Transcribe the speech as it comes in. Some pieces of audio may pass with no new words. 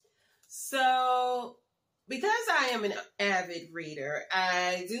So, because I am an avid reader,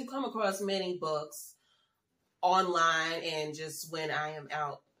 I do come across many books online and just when I am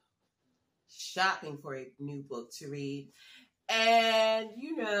out shopping for a new book to read. And,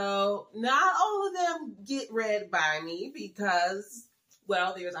 not all of them get read by me because,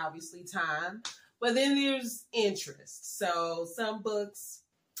 well, there's obviously time, but then there's interest. So some books,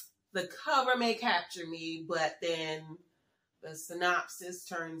 the cover may capture me, but then the synopsis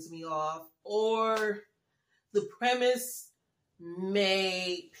turns me off, or the premise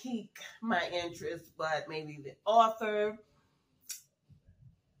may pique my interest, but maybe the author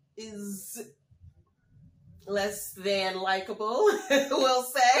is less than likable, we'll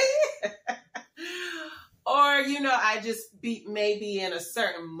say. Or, I just may be in a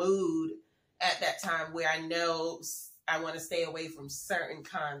certain mood at that time where I know I want to stay away from certain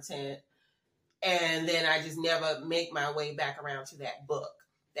content. And then I just never make my way back around to that book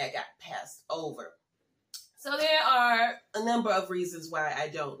that got passed over. So there are a number of reasons why I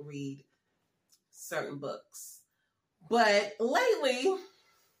don't read certain books. But lately,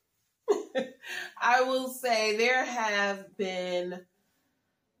 I will say there have been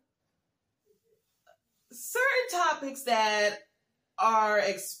certain topics that are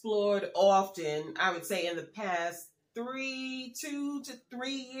explored often, I would say in the past 2 to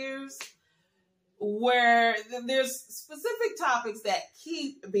 3 years, where there's specific topics that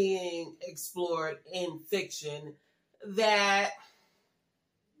keep being explored in fiction that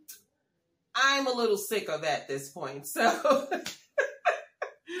I'm a little sick of at this point. So,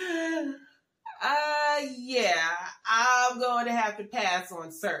 I'm going to have to pass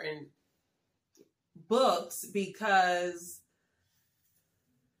on certain books because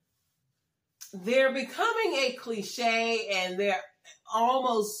they're becoming a cliche and they're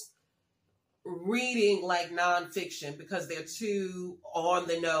almost reading like nonfiction because they're too on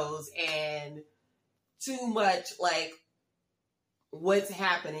the nose and too much like what's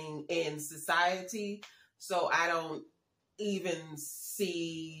happening in society. So I don't even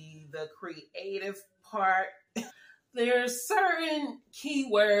see the creative part. There's certain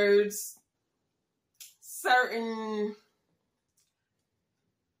keywords, certain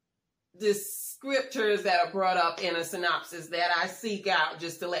descriptors that are brought up in a synopsis that I seek out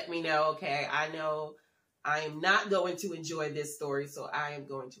just to let me know, okay, I know I am not going to enjoy this story, so I am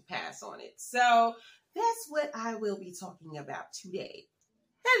going to pass on it. So that's what I will be talking about today.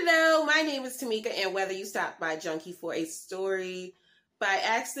 Hello, my name is Tamika, and whether you stop by Junkie for a story by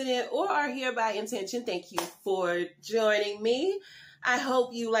accident or are here by intention, thank you for joining me. I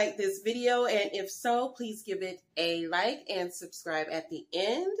hope you like this video, and if so, please give it a like and subscribe at the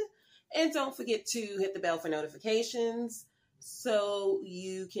end. And don't forget to hit the bell for notifications so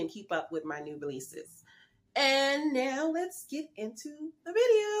you can keep up with my new releases. And now let's get into the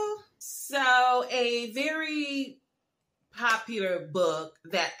video. So a very popular book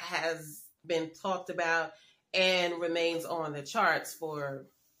that has been talked about and remains on the charts for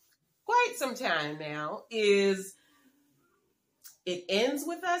quite some time now is It Ends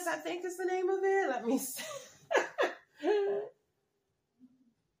With Us, I think is the name of it. Let me see.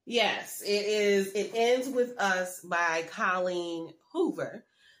 Yes, it is. It Ends With Us by Colleen Hoover.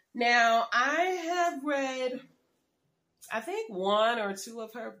 Now, I have read, I think 1 or 2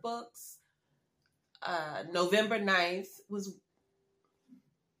 of her books. November 9th was,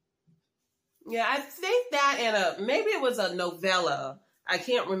 I think that and maybe it was a novella. I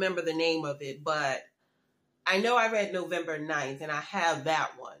can't remember the name of it, but I know I read November 9th and I have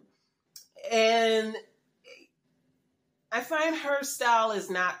that one. And I find her style is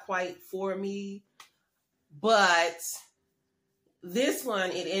not quite for me, but this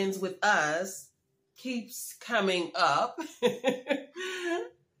one, It Ends With Us, keeps coming up.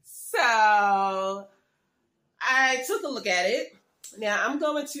 So I took a look at it. Now I'm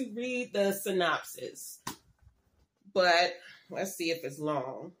going to read the synopsis, but let's see if it's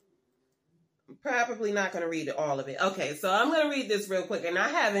long. I'm probably not going to read all of it. Okay, so I'm going to read this real quick, and I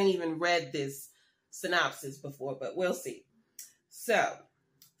haven't even read this synopsis before, but we'll see. So,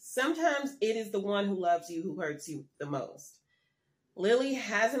 sometimes it is the one who loves you who hurts you the most. Lily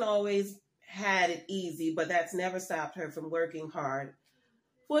hasn't always had it easy, but that's never stopped her from working hard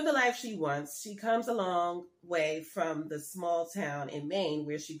for the life she wants. She comes a long way from the small town in Maine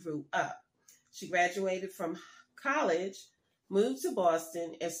where she grew up. She graduated from college, moved to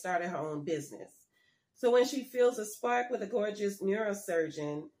Boston, and started her own business. So when she feels a spark with a gorgeous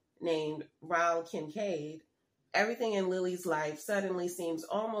neurosurgeon named Raul Kincaid, everything in Lily's life suddenly seems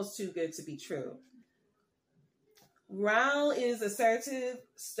almost too good to be true. Raul is assertive,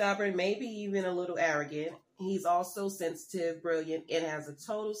 stubborn, maybe even a little arrogant. He's also sensitive, brilliant, and has a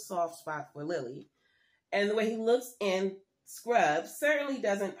total soft spot for Lily. And the way he looks in Scrubs certainly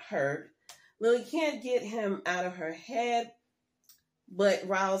doesn't hurt. Lily can't get him out of her head, but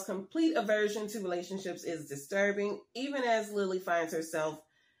Raul's complete aversion to relationships is disturbing, even as Lily finds herself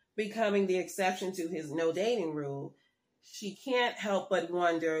becoming the exception to his no dating rule. She can't help but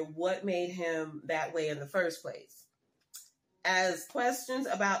wonder what made him that way in the first place. As questions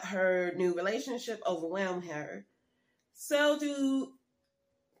about her new relationship overwhelm her, so do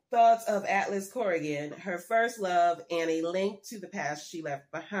thoughts of Atlas Corrigan, her first love, and a link to the past she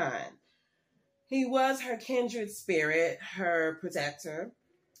left behind. He was her kindred spirit, her protector.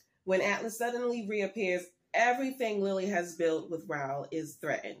 When Atlas suddenly reappears, everything Lily has built with Raul is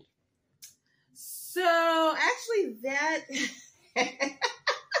threatened. So, actually, that...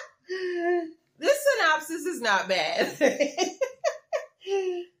 this synopsis is not bad.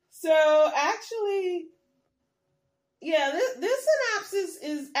 So, actually... yeah, this synopsis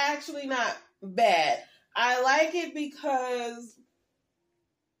is actually not bad. I like it because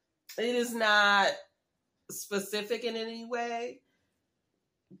it is not specific in any way.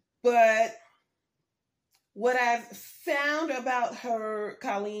 But what I've found about her,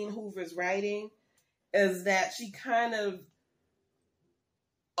 Colleen Hoover's writing, is that she kind of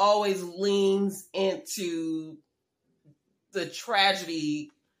always leans into the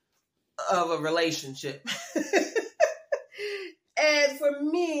tragedy of a relationship. And for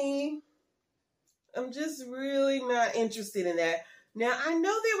me, I'm just really not interested in that. Now, I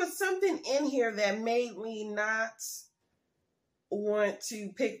know there was something in here that made me not want to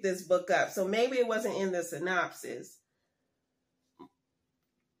pick this book up. So maybe it wasn't in the synopsis.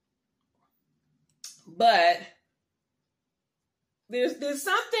 But there's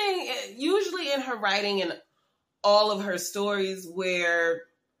something usually in her writing and all of her stories where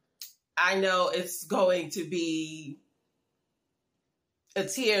I know it's going to be a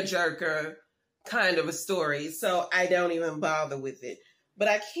tearjerker kind of a story, so I don't even bother with it. But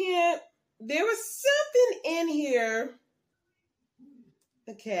I can't, there was something in here.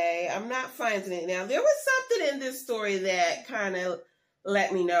 Okay, I'm not finding it now. There was something in this story that kind of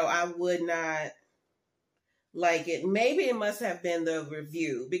let me know I would not like it. Maybe it must have been the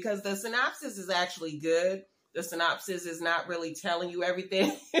review, because the synopsis is actually good. The synopsis is not really telling you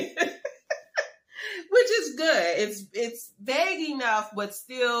everything. Which is good. It's vague enough, but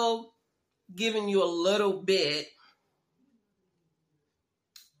still giving you a little bit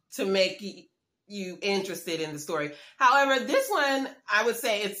to make you interested in the story. However, this one, I would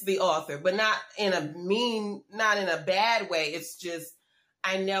say it's the author, but not in a bad way. It's just,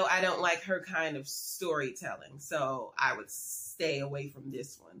 I know I don't like her kind of storytelling, so I would stay away from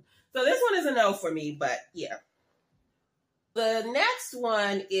this one. So this one is a no for me, but yeah. The next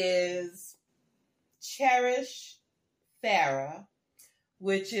one is Cherish Farah,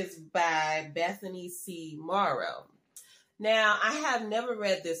 which is by Bethany C. Morrow. Now, I have never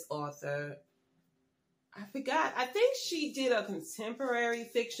read this author. I forgot. I think she did a contemporary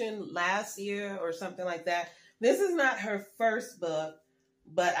fiction last year or something like that. This is not her first book,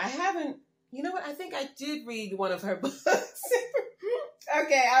 but I haven't, you know what? I think I did read one of her books.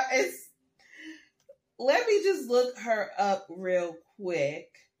 Okay, let me just look her up real quick,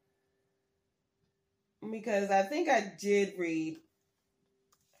 because I think I did read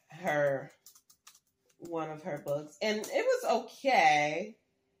one of her books, and it was okay.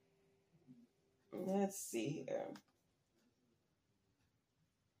 Let's see here.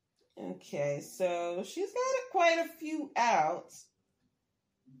 Okay, so she's got quite a few out.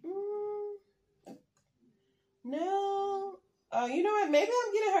 No. Oh, you know what? Maybe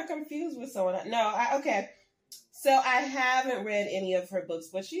I'm getting her confused with someone. No, okay. So I haven't read any of her books,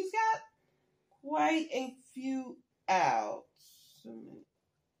 but she's got quite a few out.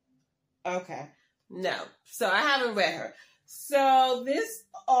 Okay. No. So I haven't read her. So this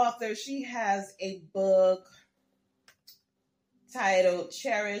author, she has a book titled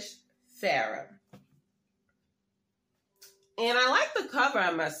Cherish Farah. And I like the cover,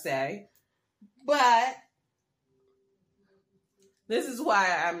 I must say. But this is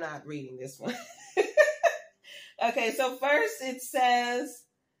why I'm not reading this one. Okay, so first it says,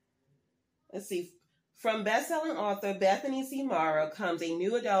 let's see, from best-selling author Bethany C. Morrow comes a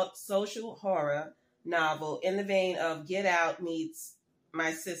new adult social horror novel in the vein of Get Out meets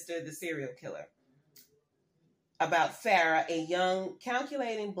My Sister, the Serial Killer, about Farah, a young,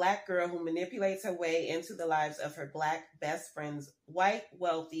 calculating black girl who manipulates her way into the lives of her black best friend's white,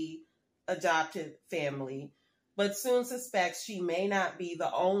 wealthy, adopted family, but soon suspects she may not be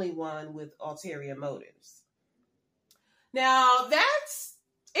the only one with ulterior motives. Now, that's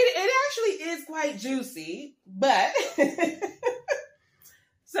It actually is quite juicy, but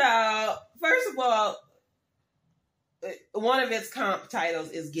so first of all, one of its comp titles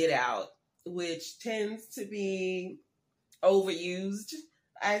is Get Out, which tends to be overused,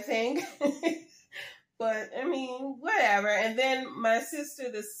 I think. But I mean, whatever. And then My Sister,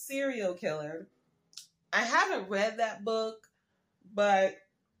 the Serial Killer. I haven't read that book, but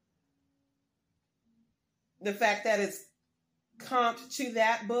the fact that it's comped to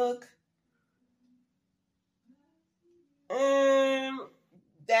that book, that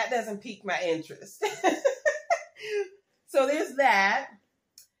doesn't pique my interest. So there's that.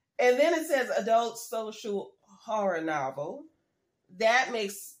 And then it says adult social horror novel. That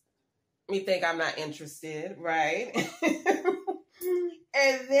makes me think I'm not interested, right?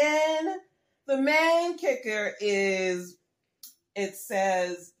 And then the main kicker is, it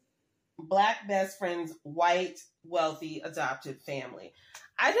says Black best friend's white, wealthy, adopted family.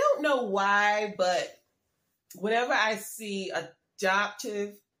 I don't know why, but whenever I see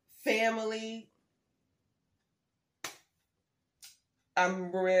adoptive family,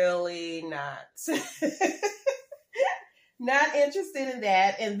 I'm really not not interested in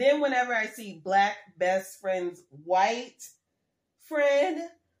that. And then whenever I see Black best friend's white friend,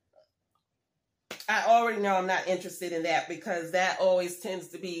 I already know I'm not interested in that, because that always tends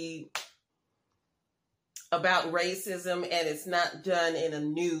to be about racism, and it's not done in a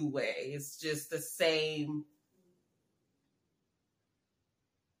new way. It's just the same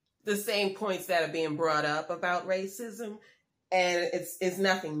points that are being brought up about racism, and it's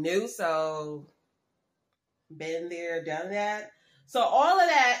nothing new. So been there, done that. So all of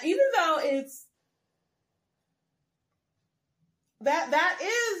that, even though it's that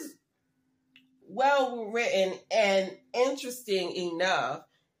is well written and interesting enough,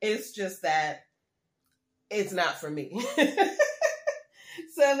 it's just that it's not for me.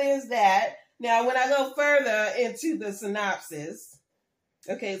 So there's that. Now, when I go further into the synopsis,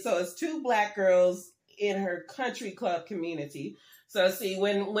 okay, so it's two Black girls in her country club community. So see,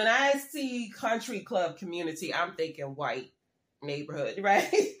 when I see country club community, I'm thinking white neighborhood,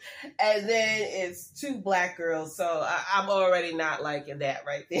 right? And then it's two Black girls. So I'm already not liking that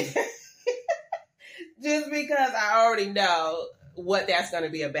right there. Just because I already know what that's going to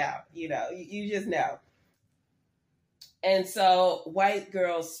be about. You know, you just know. And so white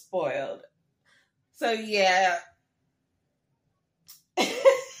girls spoiled. So yeah.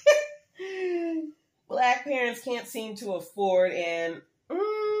 Black parents can't seem to afford, and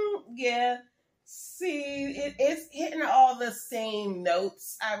yeah, see, it's hitting all the same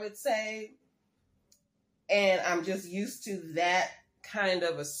notes, I would say. And I'm just used to that kind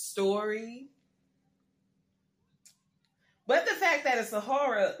of a story. But the fact that it's a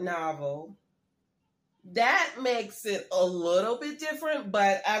horror novel, that makes it a little bit different.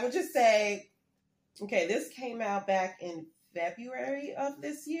 But I would just say, okay, this came out back in February of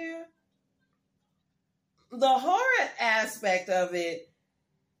this year. The horror aspect of it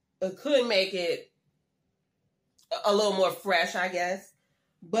could make it a little more fresh, I guess.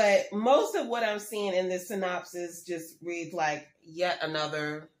 But most of what I'm seeing in this synopsis just reads like yet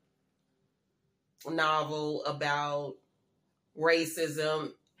another novel about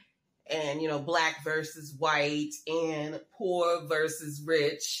racism and, you know, Black versus white and poor versus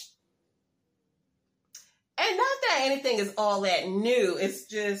rich. And not that anything is all that new. It's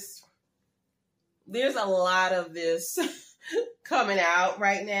just, there's a lot of this coming out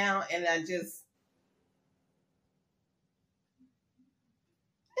right now. And I just,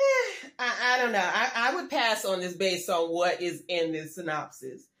 I don't know. I would pass on this based on what is in this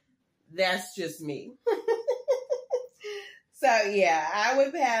synopsis. That's just me. So yeah, I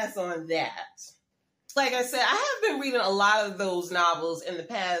would pass on that. Like I said, I have been reading a lot of those novels in the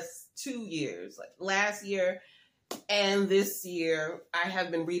past 2 years. Like last year and this year, I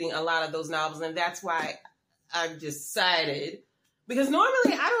have been reading a lot of those novels, and that's why I've decided, because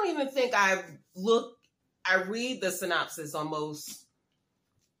normally I don't even think I read the synopsis on most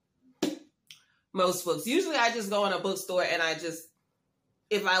books. Usually I just go in a bookstore and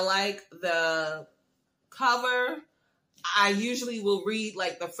if I like the cover, I usually will read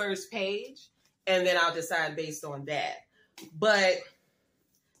like the first page and then I'll decide based on that. But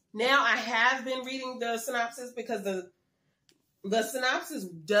now I have been reading the synopsis because the synopsis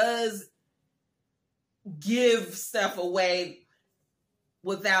does give stuff away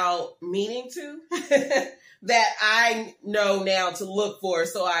without meaning to that I know now to look for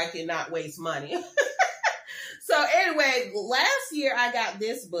so I cannot waste money. So anyway, last year I got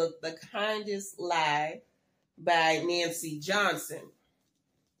this book, The Kindest Lie by Nancy Johnson.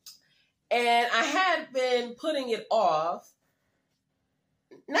 And I had been putting it off.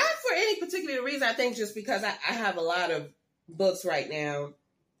 not for any particular reason. I think just because I have a lot of books right now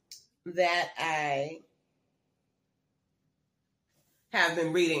that I have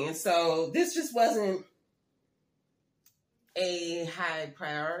been reading. And so this just wasn't a high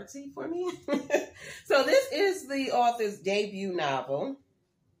priority for me. So this is the author's debut novel.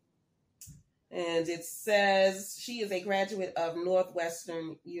 And it says she is a graduate of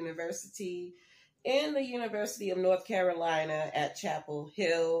Northwestern University in the University of North Carolina at Chapel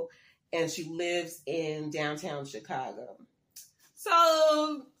Hill, and she lives in downtown Chicago. So,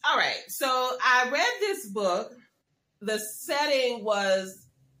 all right. So I read this book. The setting was,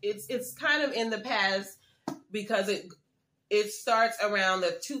 it's kind of in the past because it starts around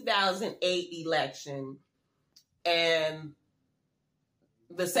the 2008 election, and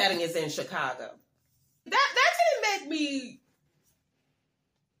the setting is in Chicago. That didn't make me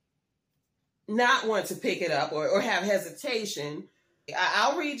not want to pick it up or have hesitation.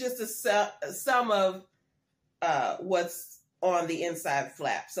 I'll read just some of what's on the inside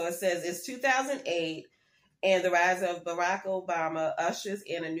flap. So it says, it's 2008, and the rise of Barack Obama ushers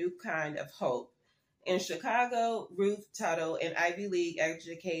in a new kind of hope. In Chicago, Ruth Tuttle, an Ivy League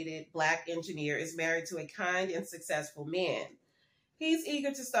educated Black engineer, is married to a kind and successful man. He's eager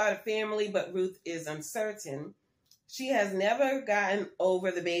to start a family, but Ruth is uncertain. She has never gotten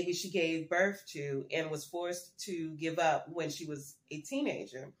over the baby she gave birth to and was forced to give up when she was a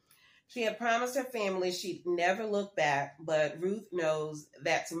teenager. She had promised her family she'd never look back, but Ruth knows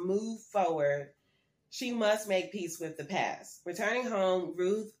that to move forward, she must make peace with the past. Returning home,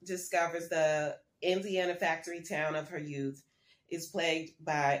 Ruth discovers the Indiana factory town of her youth is plagued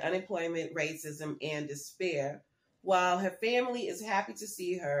by unemployment, racism, and despair. While her family is happy to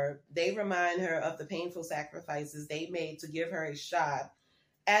see her, they remind her of the painful sacrifices they made to give her a shot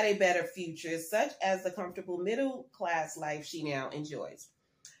at a better future, such as the comfortable middle-class life she now enjoys.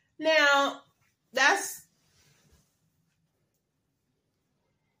 Now, that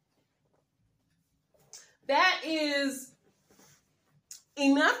is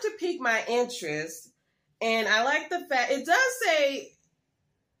enough to pique my interest, and I like the fact it does say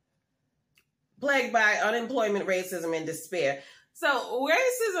plagued by unemployment, racism, and despair. So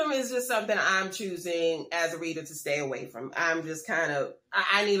racism is just something I'm choosing as a reader to stay away from. I'm just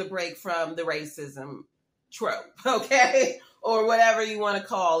I need a break from the racism trope, okay? Or whatever you want to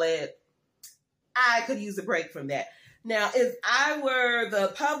call it. I could use a break from that. Now, if I were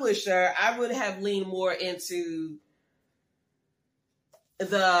the publisher, I would have leaned more into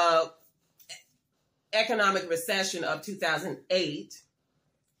the economic recession of 2008.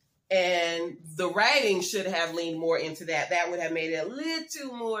 And the writing should have leaned more into that. That would have made it a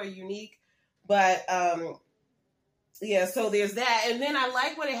little more unique. But, yeah, so there's that. And then I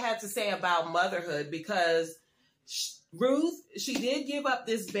like what it had to say about motherhood, because Ruth, she did give up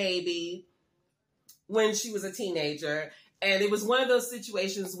this baby when she was a teenager. And it was one of those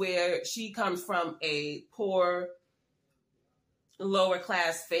situations where she comes from a poor, lower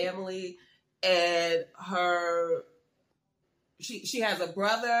class family, and she has a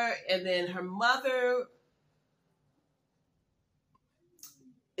brother, and then her mother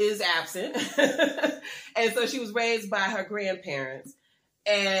is absent. And so she was raised by her grandparents.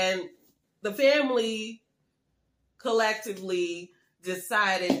 And the family collectively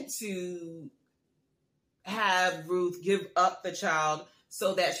decided to have Ruth give up the child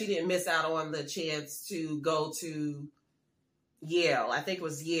so that she didn't miss out on the chance to go to Yale. I think it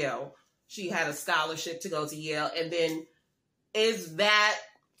was Yale. She had a scholarship to go to Yale. And then is that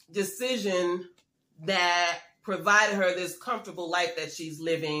decision that provided her this comfortable life that she's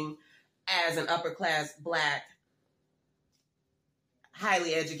living as an upper class Black,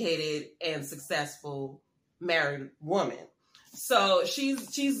 highly educated and successful married woman. So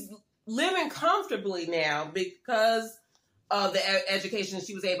she's living comfortably now because of the education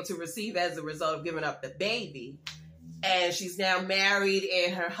she was able to receive as a result of giving up the baby. And she's now married,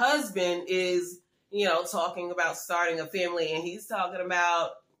 and her husband is, talking about starting a family, and he's talking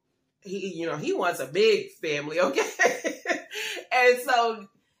about, he wants a big family, okay? And so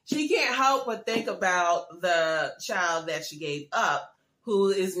she can't help but think about the child that she gave up, who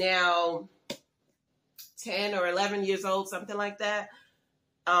is now 10 or 11 years old, something like that.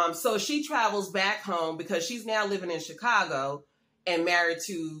 So she travels back home because she's now living in Chicago and married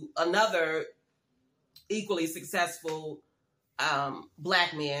to another equally successful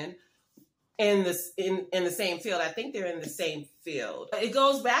Black man in the same field. I think they're in the same field. It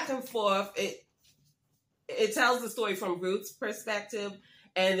goes back and forth. It tells the story from Ruth's perspective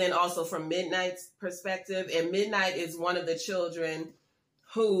and then also from Midnight's perspective. And Midnight is one of the children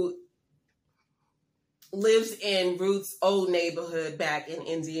who lives in Ruth's old neighborhood back in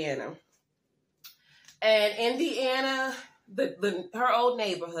Indiana. And Indiana, her old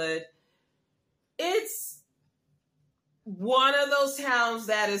neighborhood, it's one of those towns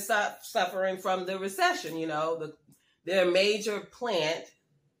that is suffering from the recession. You know, their major plant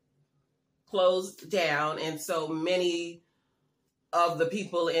closed down, and so many of the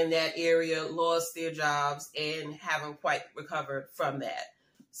people in that area lost their jobs and haven't quite recovered from that.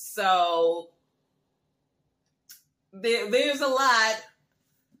 So there's a lot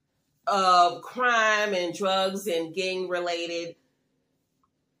of crime and drugs and gang-related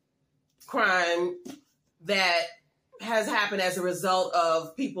crime that has happened as a result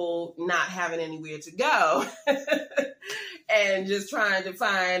of people not having anywhere to go and just trying to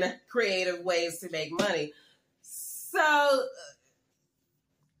find creative ways to make money. So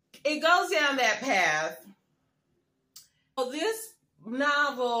it goes down that path. So this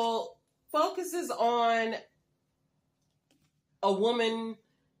novel focuses on a woman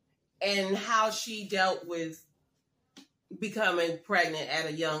and how she dealt with becoming pregnant at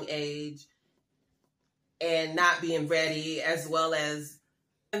a young age and not being ready, as well as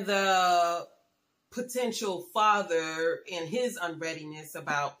the potential father and his unreadiness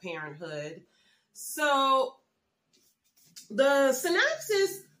about parenthood. So the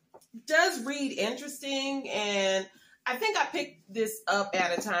synopsis does read interesting, and I think I picked this up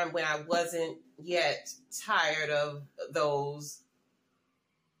at a time when I wasn't yet tired of those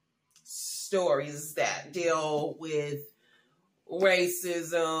stories that deal with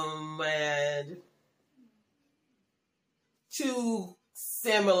racism and too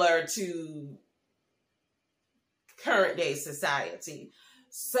similar to current day society.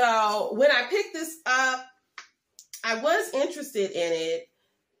 So when I picked this up, I was interested in it,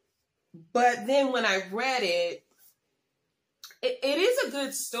 but then when I read it, it is a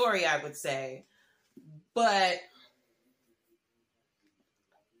good story, I would say, but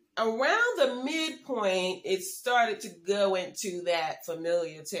around the midpoint, it started to go into that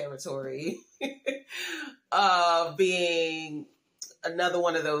familiar territory of being another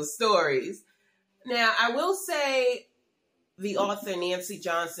one of those stories. Now, I will say the author, Nancy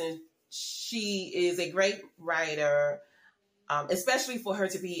Johnson, she is a great writer, especially for her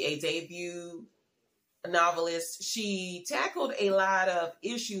to be a debut novelist. She tackled a lot of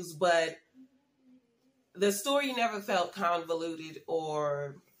issues, but the story never felt convoluted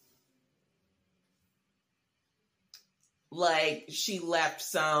or like she left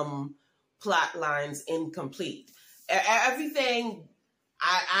some plot lines incomplete. Everything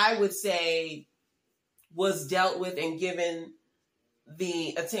I would say was dealt with and given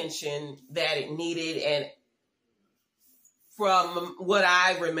the attention that it needed. And from what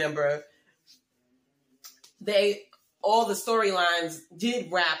I remember, all the storylines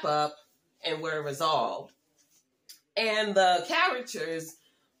did wrap up and were resolved. And the characters,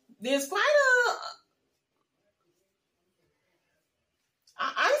 there's quite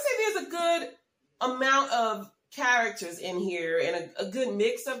I would say there's a good amount of characters in here and a good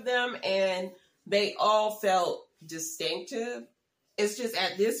mix of them, and they all felt distinctive. It's just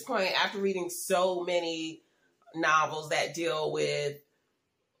at this point, after reading so many novels that deal with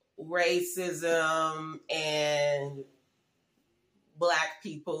racism and Black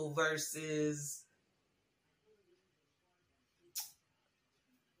people versus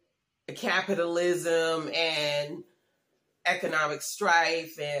capitalism and economic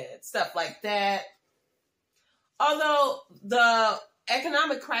strife and stuff like that. Although the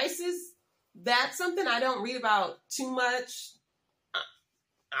economic crisis, that's something I don't read about too much.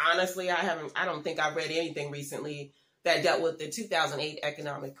 Honestly, I don't think I've read anything recently that dealt with the 2008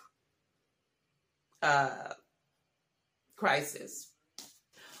 economic crisis.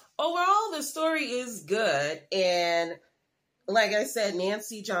 Overall, the story is good, and like I said,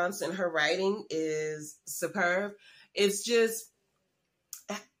 Nancy Johnson, her writing is superb. It's just,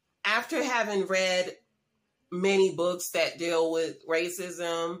 after having read many books that deal with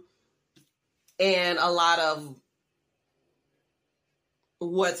racism and a lot of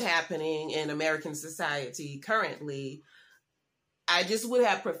what's happening in American society currently, I just would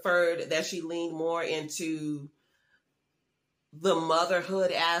have preferred that she leaned more into the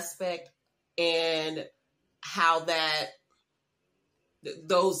motherhood aspect and how that,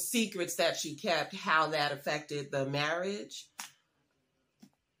 those secrets that she kept, how that affected the marriage.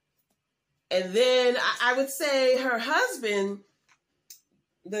 And then I would say her husband,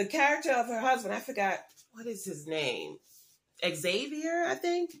 the character of her husband, I forgot, what is his name? Xavier, I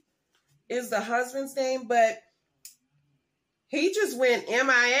think, is the husband's name, but he just went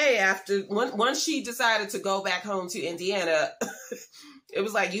MIA after, once she decided to go back home to Indiana, It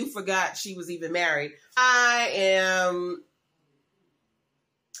was like you forgot she was even married. I am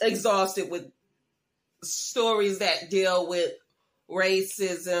exhausted with stories that deal with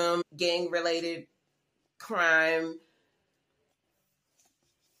racism, gang-related crime.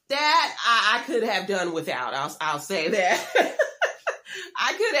 That I could have done without. I'll say that.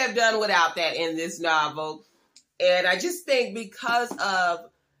 I could have done without that in this novel. And I just think because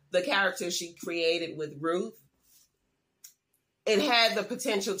of the character she created with Ruth, it had the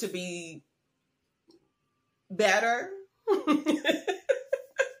potential to be better.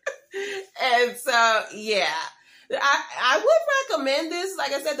 And so, yeah, I would recommend this.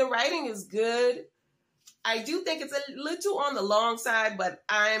 Like I said, the writing is good. I do think it's a little on the long side, but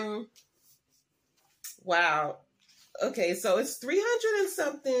wow. Okay, so it's 300 and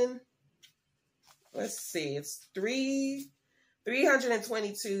something. Let's see, it's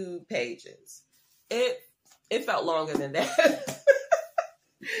 322 pages. It felt longer than that.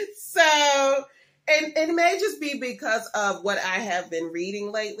 So, and it may just be because of what I have been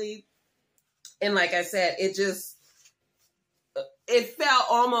reading lately. And like I said, it felt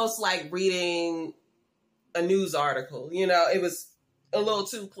almost like reading a news article. You know, it was a little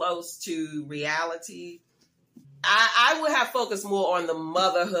too close to reality. I would have focused more on the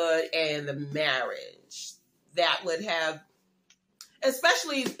motherhood and the marriage. That would have,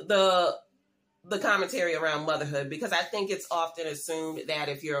 especially the commentary around motherhood, because I think it's often assumed that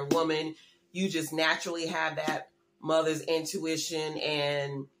if you're a woman, you just naturally have that mother's intuition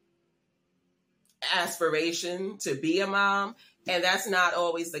and aspiration to be a mom. And that's not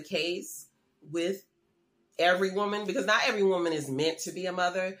always the case with every woman, because not every woman is meant to be a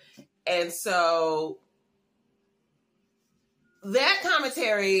mother. And so that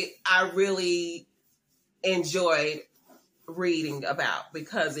commentary I really enjoyed reading about,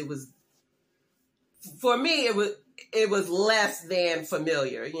 because it was, for me, it was less than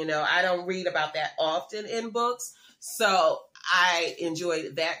familiar. You know, I don't read about that often in books. So I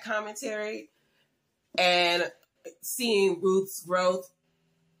enjoyed that commentary and seeing Ruth's growth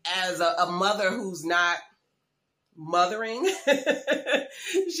as a mother who's not mothering.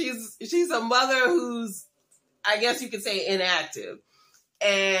 She's a mother who's, I guess you could say, inactive.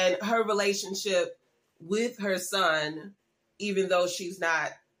 And her relationship with her son, even though she's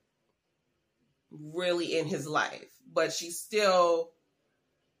not really in his life, but she's still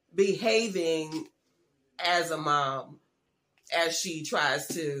behaving as a mom as she tries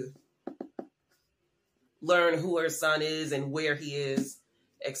to learn who her son is and where he is,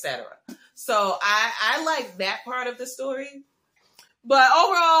 etc. So I like that part of the story. But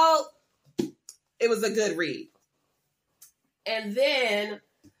overall, it was a good read. And then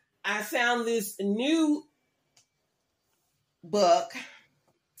I found this new book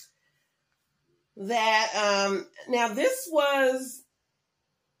that, now this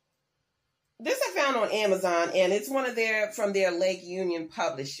I found on Amazon, and it's from their Lake Union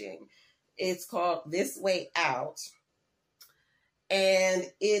Publishing. It's called This Way Out. And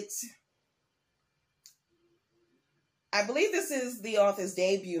I believe this is the author's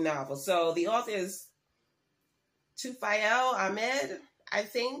debut novel. So the author is Tufail Ahmed, I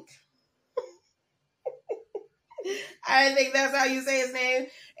think. I think that's how you say his name.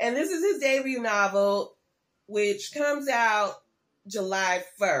 And this is his debut novel, which comes out July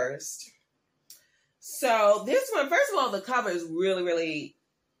 1st. So this one, first of all, the cover is really, really,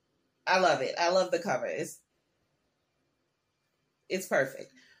 I love it. I love the cover. It's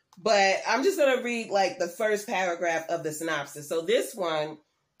perfect. But I'm just going to read like the first paragraph of the synopsis. So this one,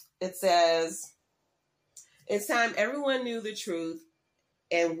 it says, "It's time everyone knew the truth,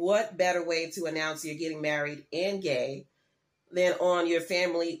 and what better way to announce you're getting married and gay than on your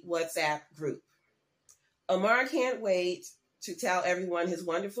family WhatsApp group. Omar can't wait to tell everyone his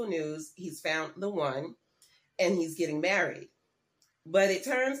wonderful news. He's found the one, and he's getting married. But it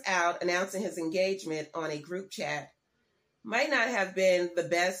turns out announcing his engagement on a group chat might not have been the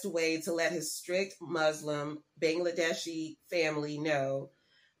best way to let his strict Muslim Bangladeshi family know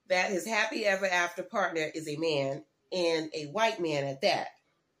that his happy ever after partner is a man, and a white man at that."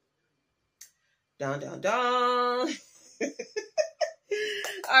 Dun, dun, dun.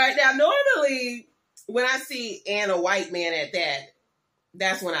 All right, now normally when I see "and a white man at that,"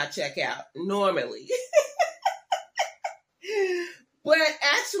 that's when I check out, normally. But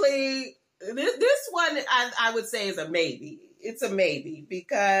actually, this one I would say is a maybe. It's a maybe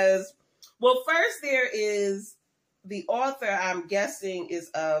because, well, first there is the author, I'm guessing, is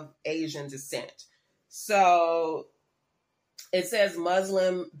of Asian descent. So it says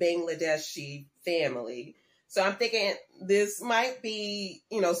Muslim Bangladeshi family. So I'm thinking this might be,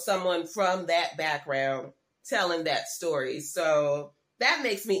 someone from that background telling that story. So that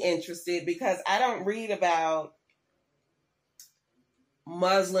makes me interested because I don't read about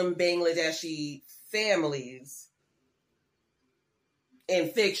Muslim Bangladeshi families in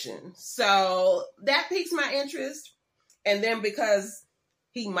fiction. So that piques my interest. And then because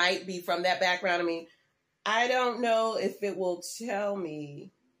he might be from that background, I mean, I don't know if it will tell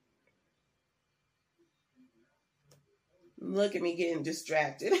me. Look at me getting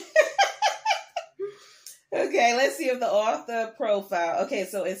distracted. Okay, let's see if the author profile. Okay,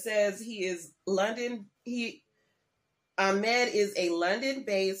 so it says Ahmed is a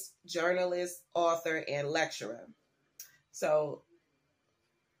London-based journalist, author, and lecturer. So,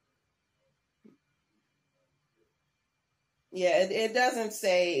 yeah, it doesn't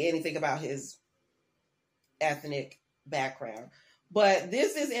say anything about his ethnic background. But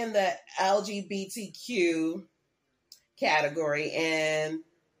this is in the LGBTQ category, and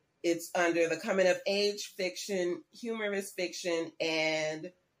it's under the coming of age fiction, humorous fiction,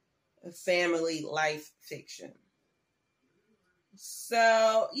 and family life fiction.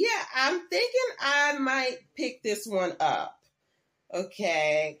 So, yeah, I'm thinking I might pick this one up.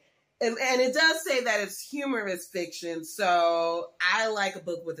 Okay. And it does say that it's humorous fiction, so I like a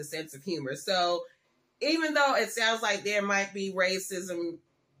book with a sense of humor. So, even though it sounds like there might be racism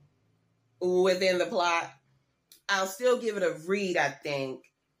within the plot, I'll still give it a read, I think.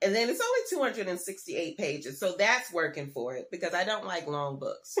 And then it's only 268 pages, so that's working for it because I don't like long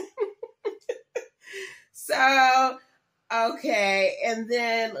books. So, okay, and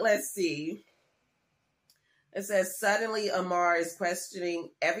then let's see. It says, suddenly Amar is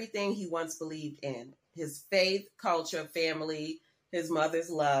questioning everything he once believed in. His faith, culture, family, his mother's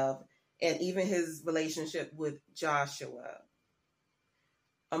love, and even his relationship with Joshua.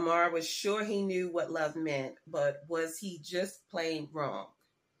 Amar was sure he knew what love meant, but was he just plain wrong?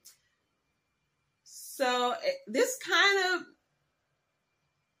 So this kind of,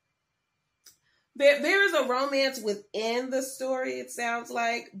 there is a romance within the story, it sounds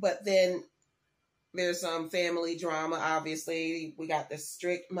like, but then there's some family drama, obviously. We got the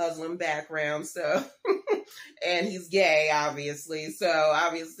strict Muslim background, so, and he's gay, obviously. So,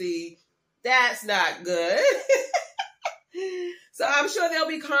 obviously, that's not good. So, I'm sure there'll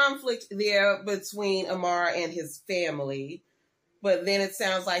be conflict there between Amar and his family. But then it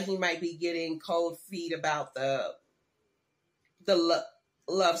sounds like he might be getting cold feet about the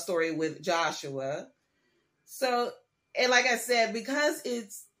love story with Joshua. So, and like I said, because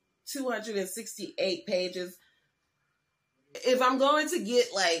it's 268 pages, if I'm going to get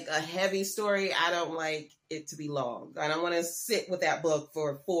like a heavy story, I don't like it to be long. I don't want to sit with that book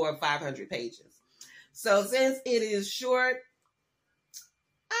for 400 or 500 pages. So since it is short,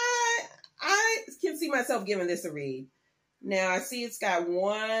 I can see myself giving this a read. Now I see it's got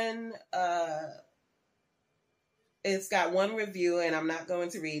one review, and I'm not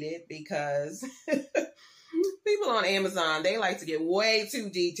going to read it because people on Amazon, they like to get way too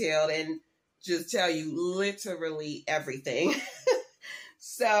detailed and just tell you literally everything.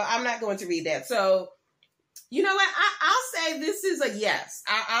 So I'm not going to read that. So, you know what? I'll say this is a yes.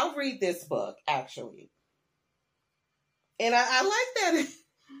 I'll read this book, actually. And I like that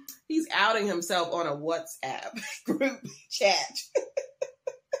he's outing himself on a WhatsApp group chat.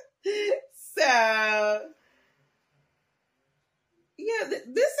 So, yeah, this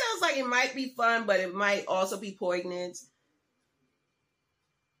sounds like it might be fun, but it might also be poignant.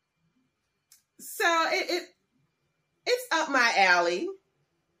 So it's up my alley.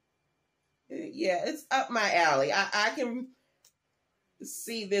 Yeah, it's up my alley. I can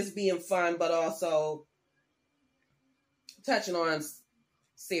see this being fun, but also touching on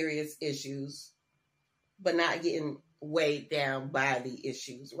serious issues, but not getting weighed down by the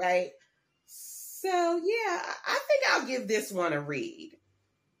issues, right? So, yeah, I think I'll give this one a read.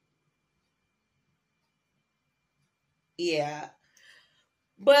 Yeah.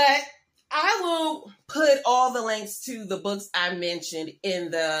 But I will put all the links to the books I mentioned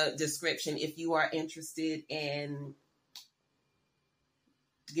in the description if you are interested in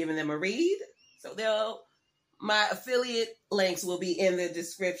giving them a read. So my affiliate links will be in the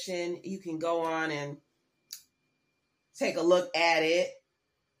description. You can go on and take a look at it.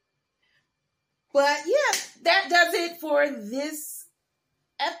 But yeah, that does it for this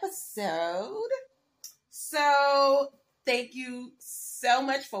episode. So thank you so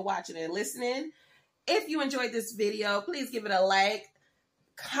much for watching and listening. If you enjoyed this video, please give it a like,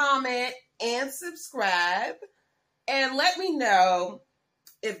 comment, and subscribe. And let me know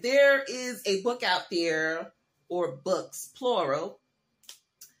if there is a book out there, or books, plural,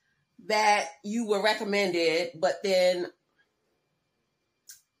 that you were recommended, but then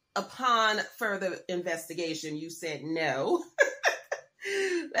upon further investigation, you said no.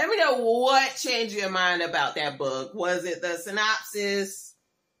 Let me know what changed your mind about that book. Was it the synopsis?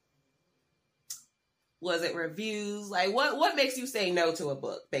 Was it reviews? Like what makes you say no to a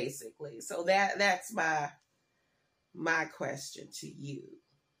book, basically? So that's my question to you.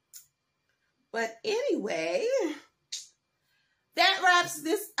 But anyway, that wraps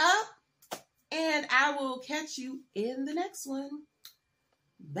this up, and I will catch you in the next one.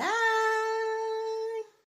 Bye.